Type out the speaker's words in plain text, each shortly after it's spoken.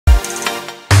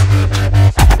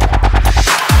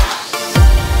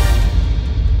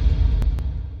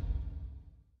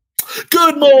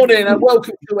Good morning and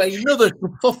welcome to another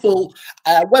kerfuffle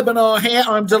webinar here.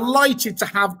 I'm delighted to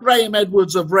have Graham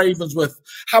Edwards of Ravensworth.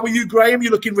 How are you, Graham?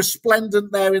 You're looking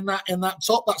resplendent there in that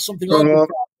top. That's something I'd be proud of.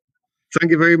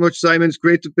 Thank you very much, Simon. It's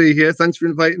great to be here. Thanks for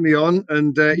inviting me on.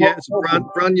 And yeah, it's a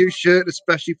brand new shirt,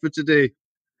 especially for today.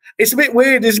 It's a bit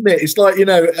weird, isn't it? It's like, you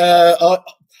know,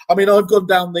 I mean, I've gone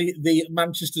down the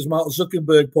Manchester's Mark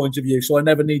Zuckerberg point of view, so I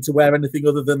never need to wear anything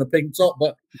other than a pink top.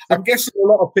 But I'm guessing a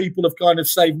lot of people have kind of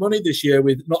saved money this year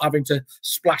with not having to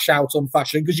splash out on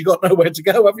fashion because you've got nowhere to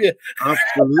go, have you?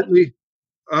 Absolutely.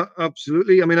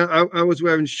 Absolutely. I mean, I was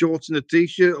wearing shorts and a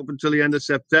T-shirt up until the end of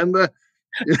September.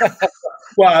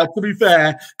 Well, to be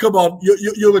fair, come on,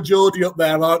 you're a Geordie up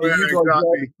there, aren't you? Yeah,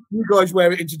 You guys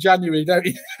wear it into January, don't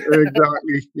you?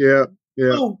 Exactly. Yeah.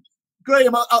 Oh,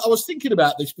 Graham, I was thinking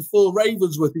about this before.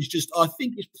 Ravensworth is just, I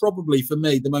think it's probably for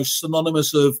me the most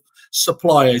synonymous of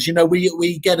suppliers. You know,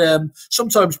 we get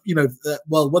sometimes, you know,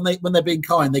 well, when they're being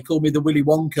kind, they call me the Willy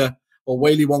Wonka or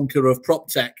Whaley Wonka of prop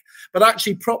tech. But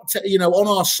actually, prop tech, you know, on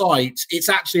our site, it's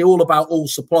actually all about all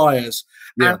suppliers.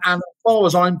 Yeah. And as far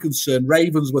as I'm concerned,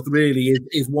 Ravensworth really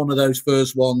is one of those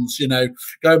first ones, you know,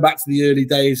 going back to the early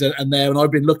days and there. And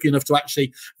I've been lucky enough to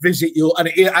actually visit your, and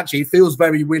it actually feels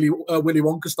very Willy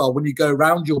Wonka style when you go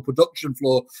around your production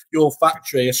floor, your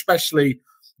factory, especially,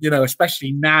 you know,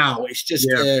 especially now. It's just,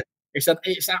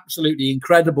 it's absolutely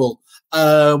incredible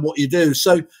what you do.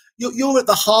 So, you're at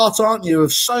the heart, aren't you,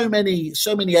 of so many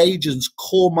agents'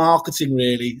 core marketing,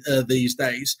 really, these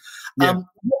days. Yeah.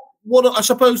 What I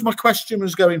suppose my question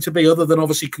was going to be, other than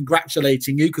obviously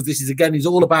congratulating you, because this is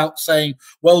all about saying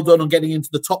well done on getting into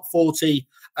the top 40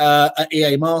 at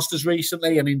EA Masters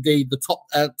recently, and indeed the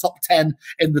top 10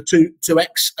 in the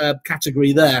 2X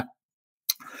category. There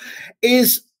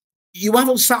is. You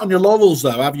haven't sat on your laurels,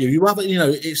 though, have you? You haven't, you know,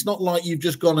 it's not like you've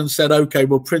just gone and said, okay,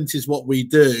 well, print is what we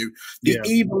do. The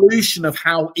evolution of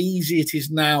how easy it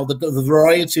is now, the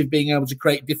variety of being able to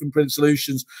create different print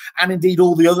solutions, and indeed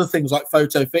all the other things like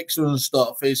photo fixer and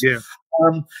stuff is,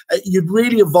 you've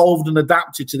really evolved and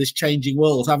adapted to this changing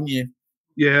world, haven't you?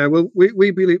 Yeah, well,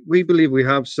 we believe we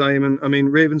have, Simon. I mean,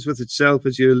 Ravensworth itself,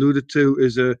 as you alluded to,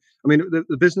 is the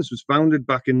business was founded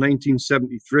back in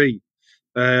 1973.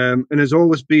 And has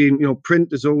always been, you know,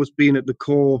 print has always been at the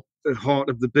core, the heart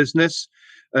of the business.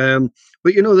 But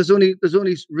you know, there's only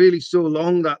really so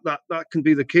long that can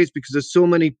be the case, because there's so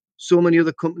many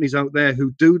other companies out there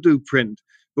who do print.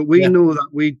 But we know that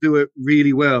we do it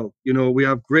really well. You know, we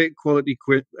have great quality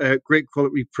print,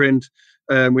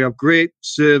 we have great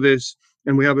service,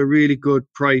 and we have a really good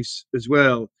price as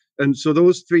well. And so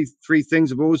those three things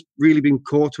have always really been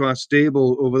core to our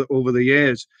stable over the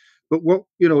years. But what,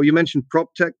 you know, you mentioned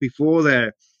prop tech before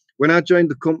there. When I joined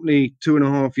the company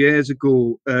 2.5 years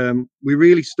ago, we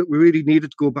really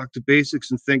needed to go back to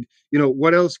basics and think, you know,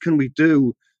 what else can we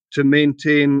do to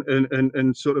maintain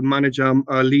and sort of manage our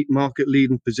market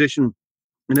leading position?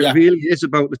 And it really is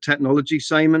about the technology,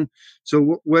 Simon.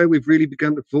 So where we've really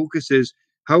begun to focus is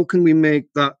how can we make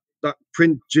that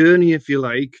print journey, if you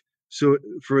like, so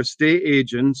for estate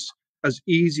agents, as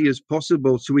easy as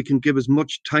possible, so we can give as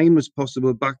much time as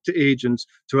possible back to agents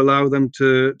to allow them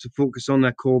to focus on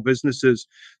their core businesses.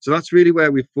 So that's really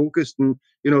where we've focused. And,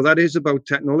 you know, that is about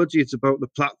technology. It's about the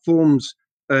platforms,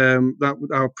 that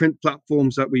our print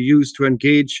platforms that we use to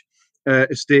engage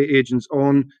estate agents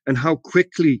on, and how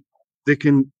quickly they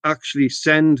can actually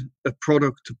send a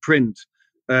product to print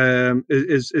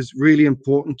is really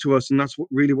important to us. And that's what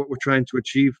we're trying to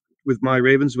achieve with My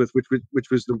Ravensworth,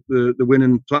 which was the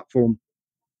winning platform.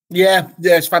 Yeah,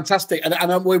 it's fantastic,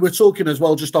 and we were talking as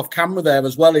well just off camera there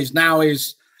as well. Now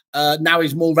is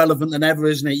more relevant than ever,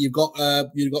 isn't it? You've got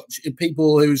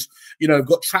people who's, you know,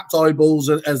 got trapped eyeballs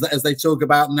as they talk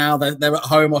about now. They're at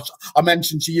home. I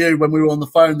mentioned to you when we were on the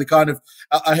phone, the kind of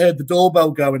I heard the doorbell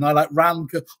go and I like ran.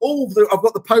 I've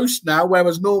got the post now,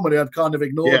 whereas normally I'd kind of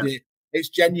ignored it. It's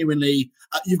genuinely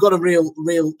you've got a real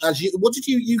what did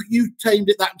you tamed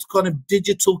it, that kind of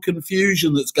digital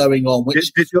confusion that's going on,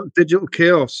 which digital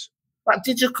chaos. That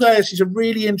digital chaos is a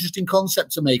really interesting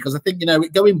concept to me, because I think, you know,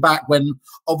 going back when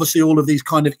obviously all of these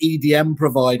kind of EDM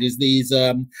providers, these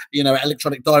you know,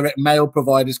 electronic direct mail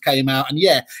providers came out, and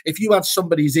if you had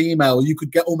somebody's email, you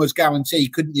could get almost guarantee,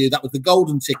 couldn't you? That was the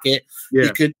golden ticket.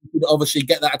 You could obviously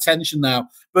get that attention now.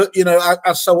 But, you know,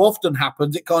 as so often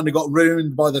happens, it kind of got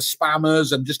ruined by the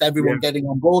spammers and just everyone getting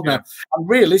on board now. And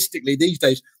realistically, these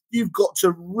days, you've got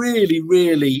to really,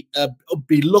 really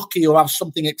be lucky or have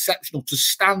something exceptional to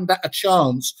stand at a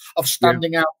chance of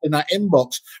standing out in that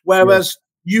inbox. Whereas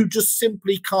you just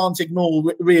simply can't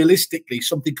ignore realistically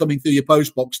something coming through your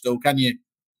post box still, can you?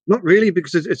 Not really,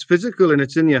 because it's physical and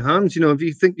it's in your hands. You know, if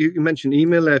you think you mentioned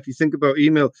email there, if you think about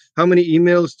email, how many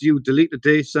emails do you delete a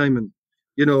day, Simon?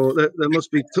 You know, there must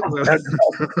be. Let me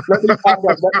find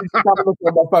out. Let me just have a look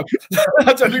on my phone.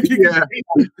 I don't know if you can Yeah, see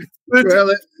that.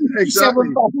 well, exactly.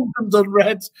 7,000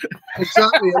 unread.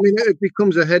 Exactly. I mean, it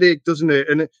becomes a headache, doesn't it?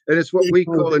 And it's what we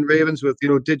call in Ravensworth, you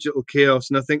know, digital chaos.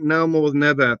 And I think now more than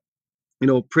ever, you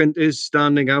know, print is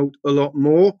standing out a lot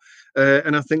more.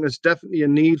 And I think there's definitely a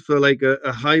need for like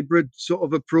a hybrid sort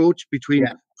of approach between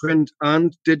Yeah, print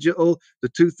and digital. The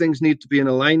two things need to be in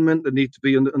alignment. They need to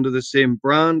be under the same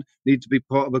brand, need to be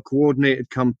part of a coordinated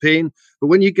campaign. But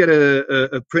when you get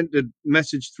a printed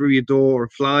message through your door or a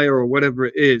flyer or whatever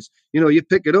it is, you know, you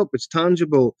pick it up, it's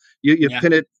tangible. You yeah,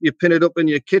 you pin it up in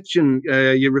your kitchen,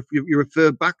 you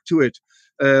refer back to it.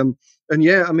 And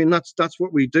yeah, I mean, that's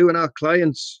what we do. And our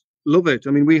clients love it.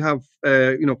 I mean, we have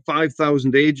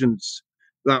 5,000 agents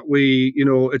that we, you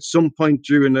know, at some point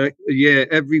during a year,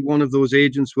 every one of those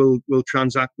agents will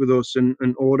transact with us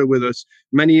and order with us.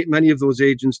 Many of those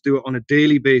agents do it on a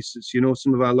daily basis. You know,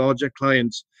 some of our larger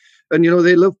clients, and you know,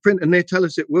 they love print and they tell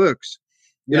us it works.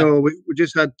 You yeah, know, we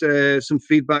just had some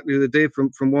feedback the other day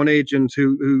from one agent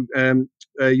who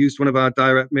used one of our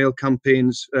direct mail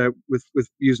campaigns with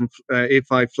using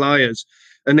A5 flyers,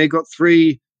 and they got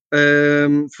three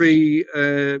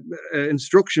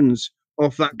instructions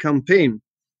off that campaign.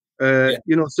 yeah.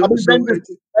 You know, I so mean,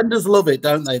 vendors love it,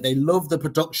 don't they? They love the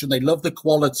production. They love the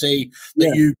quality that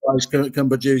yeah. you guys can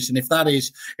produce. And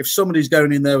if somebody's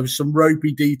going in there with some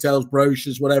ropey details,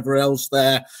 brochures, whatever else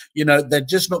there, you know, they're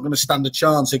just not going to stand a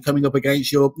chance of coming up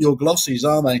against your glossies,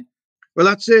 are they? Well,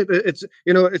 that's it. It's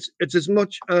you know, it's as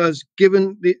much as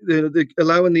giving the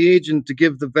allowing the agent to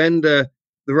give the vendor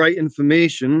the right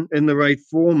information in the right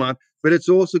format, but it's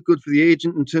also good for the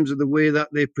agent in terms of the way that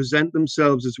they present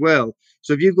themselves as well.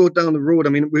 So if you go down the road,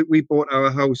 I mean, we bought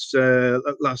our house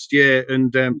last year,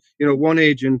 and you know, one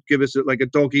agent give us like a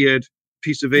dog-eared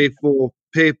piece of A4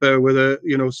 paper with a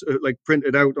like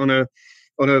printed out on a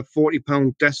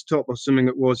 £40 desktop or something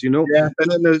it was, you know. Yeah.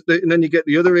 And then and then you get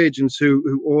the other agents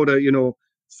who order,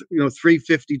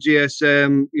 350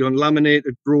 GSM,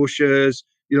 laminated brochures,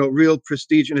 real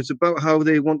prestige, and it's about how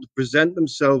they want to present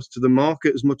themselves to the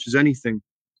market as much as anything.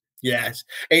 Yes,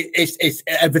 it's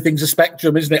everything's a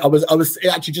spectrum, isn't it? I was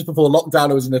actually just before lockdown.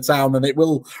 I was in a town, and it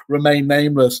will remain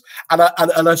nameless. And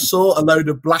I saw a load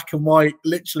of black and white.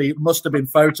 Literally, it must have been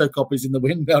photocopies in the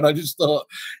window. And I just thought,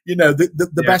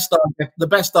 the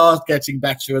best are getting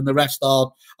better, and the rest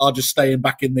are just staying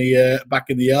back in the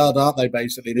yard, aren't they?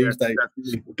 Basically these days.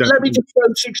 Definitely. Let me just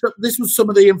this was some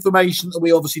of the information that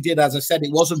we obviously did. As I said,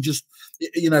 it wasn't just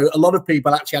a lot of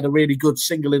people actually had a really good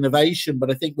single innovation, but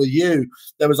I think with you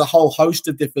there was a whole host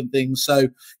of different things. So,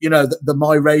 the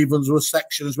My Ravensworth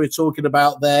section, as we're talking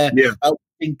about there, Yeah.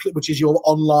 Which is your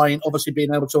online, obviously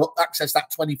being able to access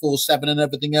that 24/7 and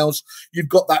everything else. You've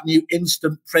got that new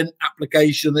instant print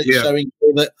application that's showing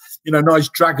that, nice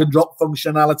drag and drop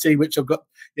functionality, which I've got,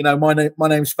 my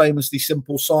name's famously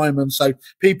Simple Simon. So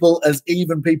people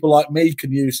like me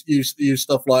can use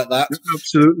stuff like that.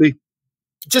 Absolutely.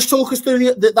 Just talk us through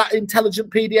that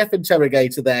intelligent PDF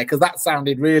interrogator there, because that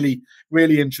sounded really,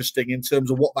 really interesting in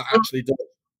terms of what that actually does.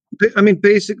 I mean,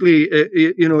 basically,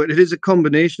 it is a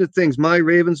combination of things. My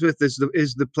Ravensworth is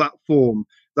the platform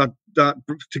that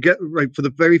to get right for the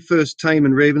very first time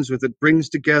in Ravensworth, it brings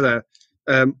together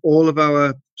all of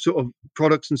our sort of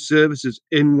products and services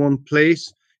in one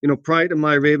place. Prior to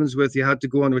My Ravensworth, you had to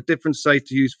go onto a different site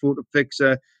to use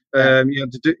PhotoFixer. You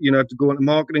had to go on a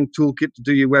marketing toolkit to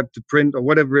do your web to print or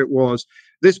whatever it was.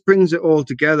 This brings it all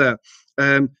together.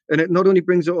 And it not only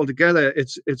brings it all together,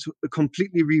 it's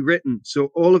completely rewritten. So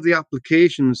all of the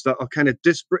applications that are kind of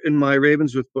disparate in My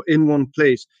Ravensworth, but in one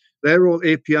place, they're all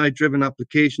API-driven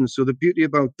applications. So the beauty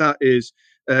about that is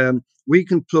we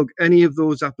can plug any of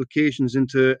those applications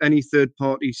into any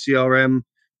third-party CRM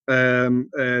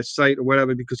site or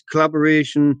whatever, because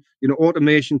collaboration,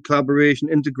 automation, collaboration,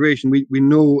 integration, we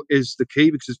know is the key,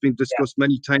 because it's been discussed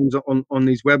many times on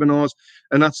these webinars,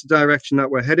 and that's the direction that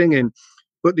we're heading in.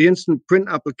 But the instant print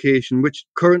application, which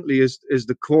currently is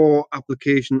the core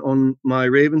application on My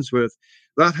Ravensworth,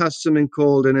 that has something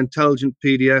called an intelligent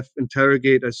PDF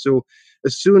interrogator. So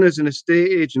as soon as an estate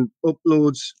agent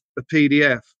uploads a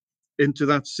PDF into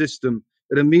that system,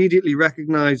 it immediately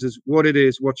recognizes what it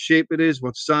is, what shape it is,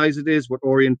 what size it is, what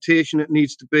orientation it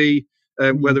needs to be,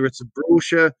 whether it's a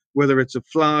brochure, whether it's a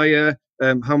flyer,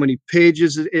 how many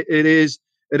pages it is.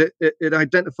 It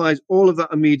identifies all of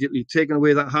that immediately, taking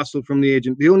away that hassle from the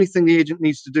agent. The only thing the agent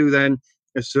needs to do then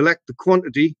is select the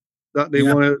quantity that they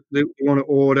want to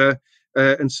order,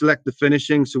 and select the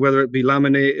finishing. So whether it be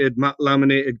laminated, matte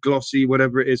laminated, glossy,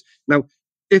 whatever it is. Now,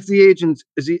 if the agent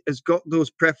has got those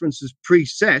preferences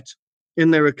preset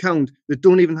in their account, they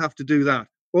don't even have to do that.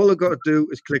 All they've got to do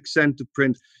is click send to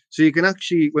print. So you can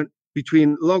actually,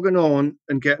 between logging on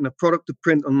and getting a product to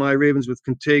print on My Ravensworth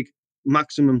can take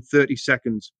maximum 30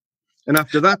 seconds. And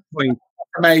after that point,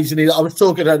 amazing. I was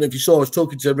talking, I don't know if you saw, I was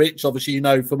talking to Rich, obviously, you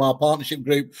know, from our partnership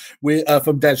group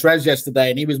from Des Res yesterday,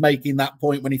 and he was making that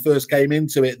point when he first came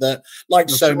into it that, like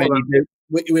so many do,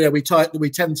 we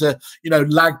tend to, you know,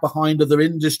 lag behind other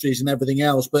industries and everything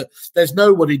else, but there's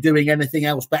nobody doing anything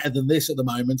else better than this at the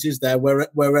moment, is there?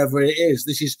 Wherever it is,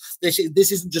 this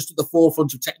isn't just at the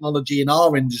forefront of technology in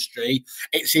our industry;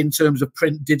 it's in terms of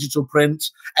print, digital print,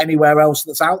 anywhere else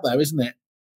that's out there, isn't it?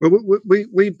 Well,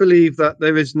 we believe that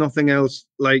there is nothing else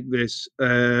like this,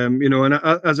 you know. And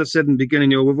as I said in the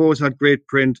beginning, you know, we've always had great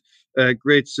print,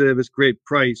 great service, great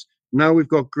price. Now we've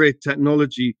got great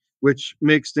technology, which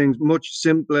makes things much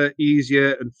simpler,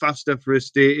 easier, and faster for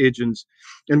estate agents.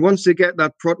 And once they get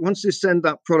that once they send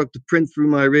that product to print through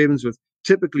My Ravensworth,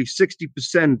 typically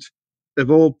 60% of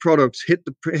all products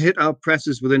hit our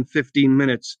presses within 15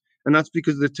 minutes, and that's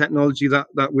because of the technology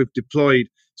that we've deployed.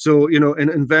 So, you know,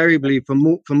 and invariably for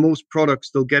most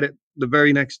products, they'll get it the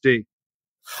very next day.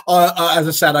 As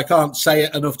I said, I can't say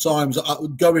it enough times.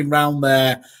 Going round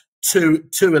there to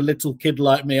a little kid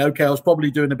like me, okay, I was probably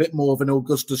doing a bit more of an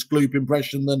Augustus Gloop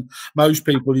impression than most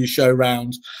people you show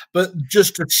round, but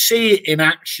just to see it in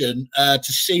action, to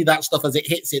see that stuff as it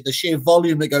hits it, the sheer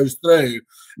volume that goes through,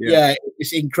 yeah,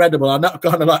 it's incredible. I know,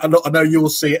 kind of like, I know you'll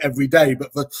see it every day,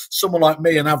 but for someone like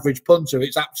me, an average punter,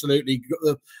 it's absolutely,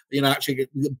 you know, actually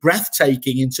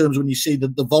breathtaking in terms of when you see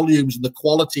the volumes and the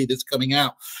quality that's coming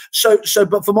out. So,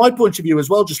 but from my point of view as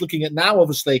well, just looking at now,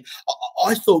 obviously,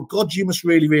 I thought, God, you must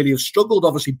really have struggled.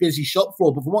 Obviously, busy shop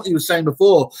floor, but from what you were saying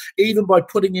before, even by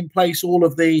putting in place all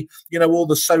of the, you know, all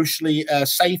the socially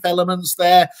safe elements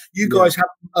there, you guys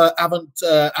haven't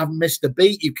missed a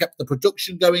beat. You've kept the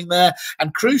production going there,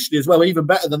 and crucially as well, even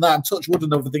better than that, and touch wood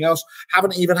and everything else,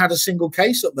 haven't even had a single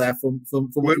case up there from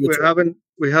what you were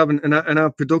we haven't, and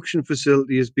our production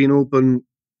facility has been open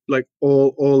like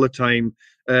all the time.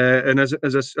 And as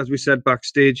we said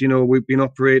backstage, you know, we've been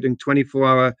operating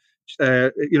 24-hour.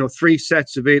 You know, 3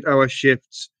 sets of 8-hour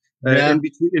shifts.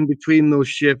 In between those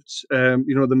shifts,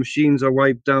 you know, the machines are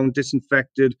wiped down,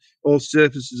 disinfected, all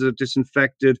surfaces are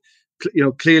disinfected. You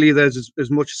know, clearly there's as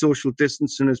much social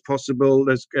distancing as possible.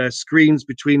 There's screens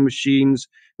between machines.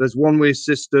 There's one-way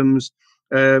systems.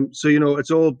 So, you know,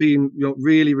 it's all being, you know,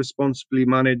 really responsibly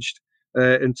managed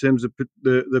in terms of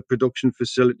the production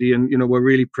facility. And, you know, we're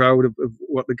really proud of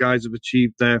what the guys have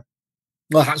achieved there.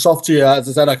 Well, hats off to you. As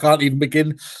I said, I can't even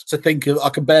begin to think of. I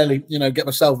can barely, you know, get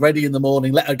myself ready in the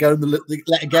morning. Let her go.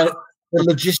 Let her go. The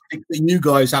logistics that you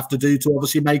guys have to do to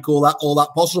obviously make all that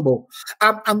possible.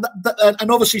 And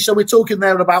obviously, so we're talking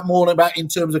there about more about in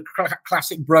terms of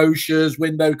classic brochures,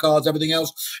 window cards, everything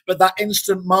else. But that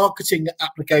instant marketing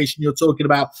application you're talking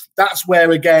about, that's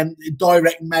where again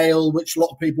direct mail, which a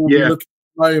lot of people will be looking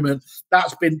at the moment.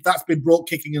 That's been brought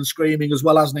kicking and screaming as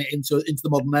well, hasn't it, into the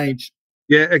modern age.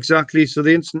 Yeah, exactly. So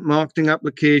the instant marketing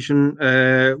application,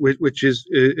 which is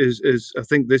I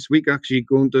think this week actually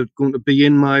going to be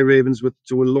in My Ravensworth,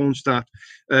 so we'll launch that.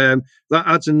 That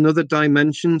adds another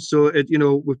dimension. So it, you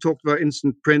know, we've talked about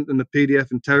instant print and the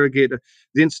PDF interrogator.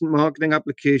 The instant marketing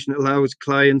application allows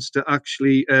clients to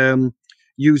actually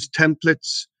use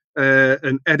templates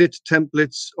and edit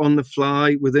templates on the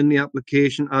fly within the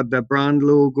application, add their brand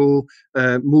logo,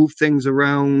 move things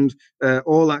around,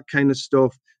 all that kind of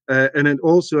stuff. And it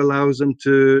also allows them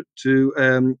to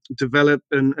develop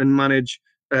and manage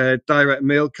direct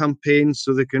mail campaigns,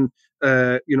 so they can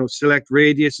you know, select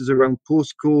radiuses around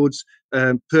postcodes,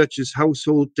 purchase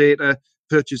household data,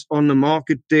 purchase on the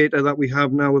market data that we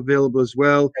have now available as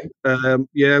well.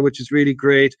 Yeah, which is really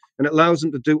great, and it allows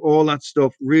them to do all that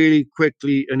stuff really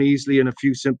quickly and easily in a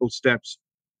few simple steps.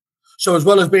 So as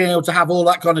well as being able to have all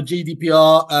that kind of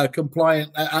GDPR compliant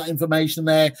information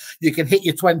there, you can hit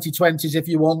your 2020s if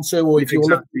you want to, or if you're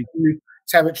looking at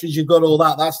territories, you've got all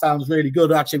that. That sounds really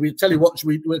good. Actually, we tell you what,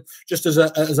 we just as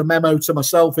a memo to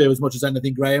myself here, as much as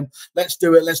anything, Graham, let's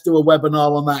do it. Let's do a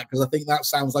webinar on that, because I think that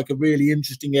sounds like a really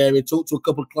interesting area. Talk to a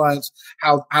couple of clients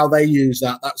how they use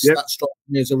that. That strikes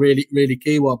me as a really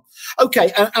key one.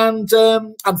 Okay, and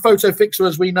Photo Fixer,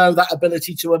 as we know, that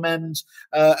ability to amend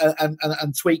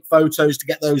and tweak photos to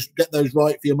get those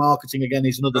right for your marketing again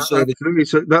is another service. Absolutely.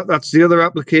 So that's the other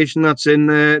application that's in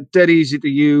there. Dead easy to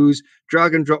use.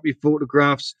 Drag and drop your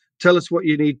photographs. Tell us what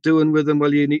you need doing with them.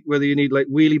 Whether you need like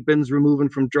wheelie bins removing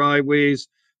from driveways,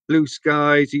 blue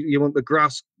skies, you want the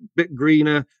grass a bit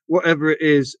greener, whatever it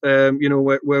is,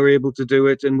 we're able to do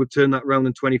it, and we'll turn that around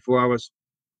in 24 hours.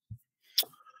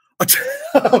 I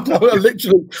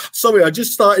literally, sorry, I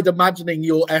just started imagining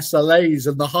your SLAs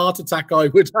and the heart attack I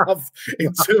would have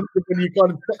in terms of when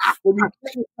you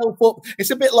set yourself up.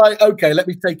 It's a bit like, okay, let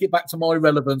me take it back to my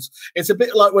relevance. It's a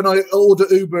bit like when I order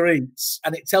Uber Eats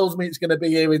and it tells me it's going to be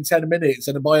here in 10 minutes,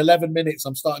 and by 11 minutes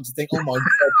I'm starting to think, oh my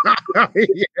God.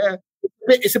 Yeah.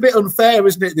 It's a bit unfair,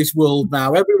 isn't it? This world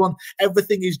now,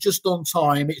 everything is just on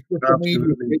time. It's just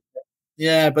immediately.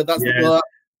 Yeah, but that's the.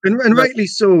 And rightly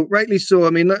so, rightly so. I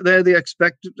mean, they're the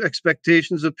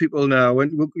expectations of people now,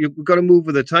 and we've got to move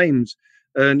with the times.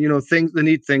 And they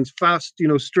need things fast.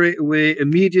 Straight away,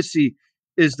 immediacy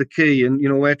is the key, and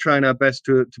we're trying our best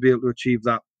to be able to achieve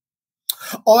that.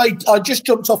 I just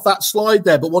jumped off that slide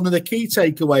there, but one of the key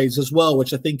takeaways as well,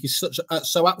 which I think is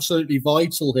so absolutely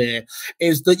vital here,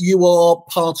 is that you are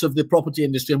part of the property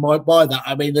industry. And by that,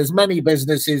 I mean there's many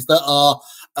businesses that are,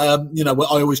 I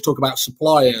always talk about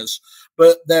suppliers,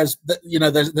 but there's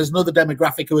another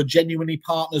demographic who are genuinely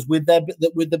partners with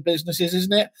the businesses,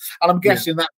 isn't it? And I'm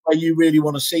guessing that's where you really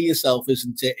want to see yourself,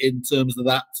 isn't it? In terms of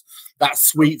that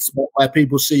sweet spot where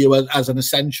people see you as an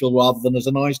essential rather than as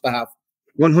a nice to have.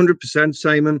 100%,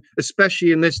 Simon,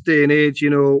 especially in this day and age,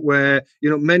 where,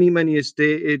 many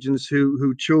estate agents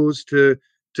who chose to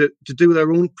do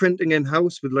their own printing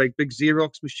in-house with like big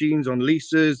Xerox machines on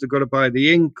leases. They've got to buy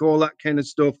the ink, all that kind of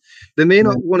stuff. They may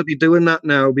not want to be doing that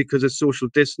now because of social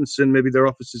distancing. Maybe their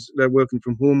offices, they're working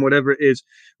from home, whatever it is.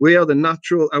 We are the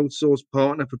natural outsourced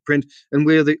partner for print, and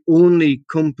we're the only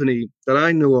company that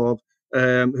I know of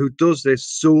who does this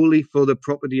solely for the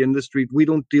property industry. We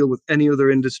don't deal with any other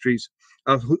industries.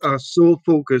 Our sole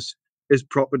focus is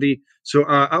property. So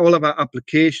all of our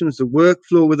applications, the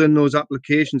workflow within those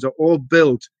applications are all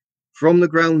built from the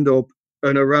ground up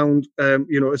and around, an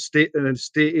estate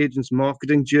agent's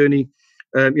marketing journey.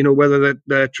 Whether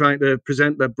they're trying to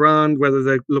present their brand, whether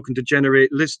they're looking to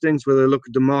generate listings, whether they're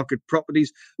looking to market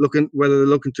properties, whether they're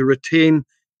looking to retain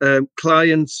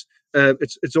clients.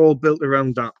 It's all built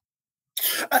around that.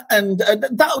 And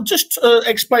that'll just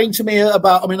explain to me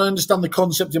about, I mean, I understand the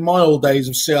concept in my old days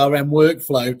of CRM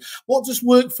workflow. What does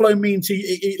workflow mean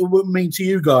to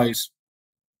you guys?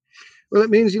 Well,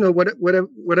 it means,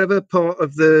 whatever part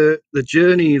of the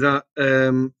journey that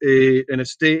an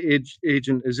estate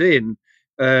agent is in,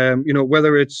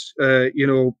 whether it's,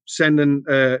 sending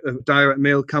a direct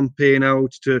mail campaign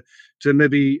out to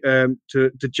maybe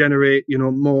to generate,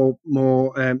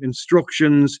 more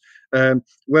instructions,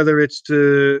 whether it's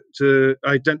to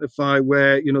identify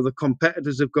where, the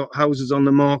competitors have got houses on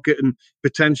the market, and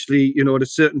potentially, at a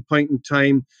certain point in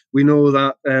time, we know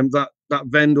that that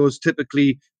vendor is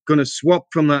typically going to swap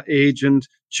from that agent,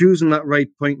 choosing that right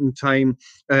point in time,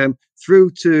 through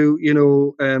to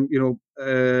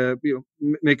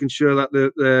making sure that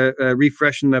they're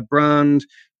refreshing their brand,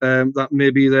 that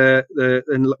maybe they're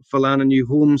for land and new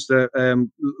homes, they're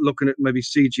looking at maybe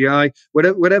CGI,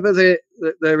 whatever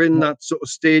they're in that sort of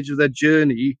stage of their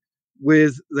journey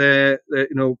with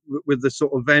with the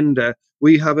sort of vendor.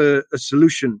 We have a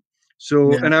solution.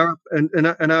 So and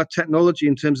our technology,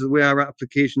 in terms of the way our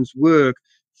applications work,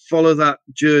 follow that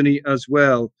journey as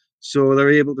well, so they're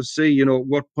able to see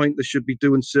what point they should be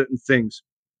doing certain things.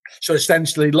 So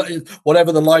essentially,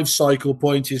 whatever the life cycle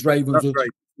point is, Ravensworth right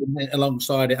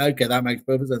alongside it. Okay, that makes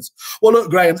perfect sense. Well,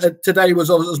 look, Graham, today was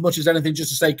as much as anything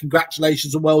just to say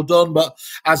congratulations and well done. But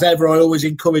as ever, I always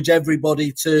encourage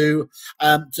everybody to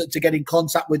get in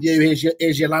contact with you.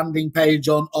 Here's your landing page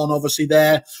on obviously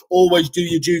there. Always do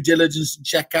your due diligence and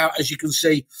check out. As you can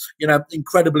see,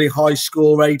 incredibly high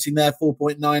score rating there,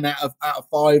 4.9 out of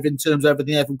 5 in terms of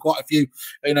everything there from quite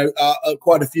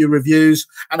a few reviews,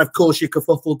 and of course your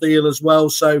kerfuffle deal as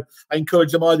well. So I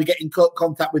encourage them either get in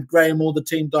contact with Graham or the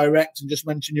team direct and just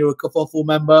mention you're a kerfuffle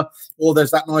member, or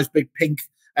there's that nice big pink,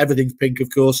 everything's pink, of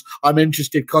course, I'm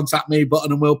interested, contact me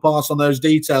button, and we'll pass on those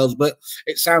details. But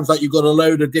it sounds like you've got a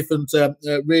load of different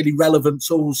really relevant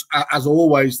tools, as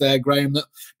always there, Graham, that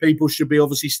people should be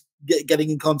obviously getting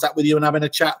in contact with you and having a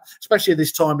chat, especially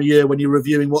this time of year when you're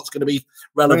reviewing what's going to be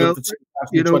relevant for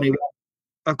 2021.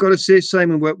 I've got to say,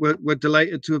 Simon, we're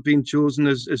delighted to have been chosen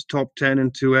as top 10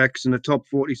 in 2X and a top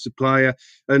 40 supplier.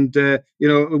 And, it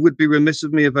would be remiss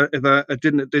of me if I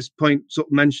didn't at this point sort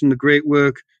of mention the great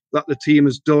work that the team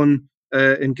has done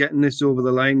in getting this over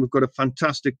the line. We've got a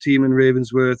fantastic team in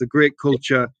Ravensworth, a great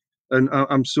culture, and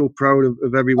I'm so proud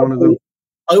of every one of them.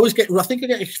 I always get, I think I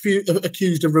get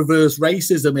accused of reverse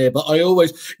racism here, but I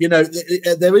always, you know,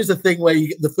 there is a thing where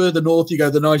the further north you go,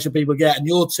 the nicer people get. And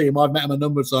your team, I've met them a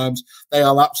number of times. They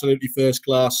are absolutely first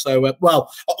class. So, well,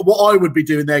 what I would be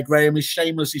doing there, Graham, is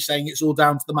shamelessly saying it's all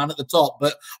down to the man at the top.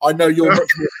 But I know you're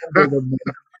much more humble than me.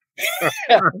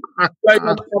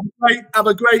 Have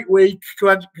a great week.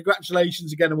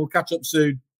 Congratulations again, and we'll catch up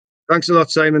soon. Thanks a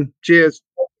lot, Simon. Cheers.